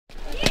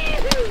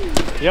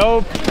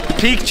Yo,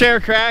 peak chair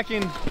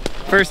cracking.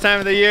 First time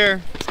of the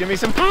year. Let's give me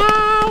some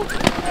pow!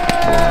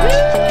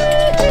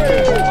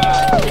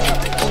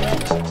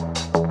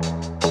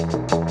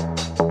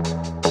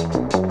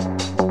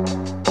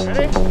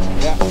 Ready?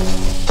 Yeah.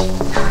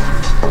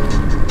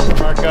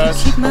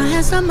 Marcus. Keep my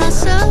hands on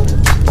myself.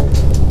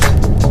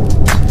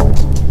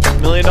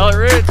 $1 million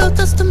rig. Go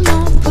dust them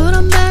all, put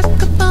them back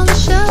up on the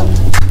shelf.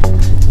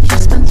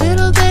 Yes, my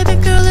little baby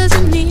girl is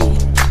in need.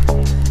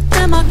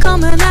 Am I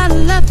coming out of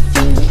left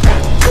field?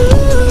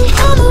 Ooh,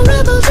 I'm a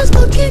rebel just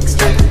for kicks.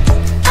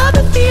 I've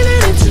been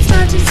feeling it since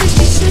 1960.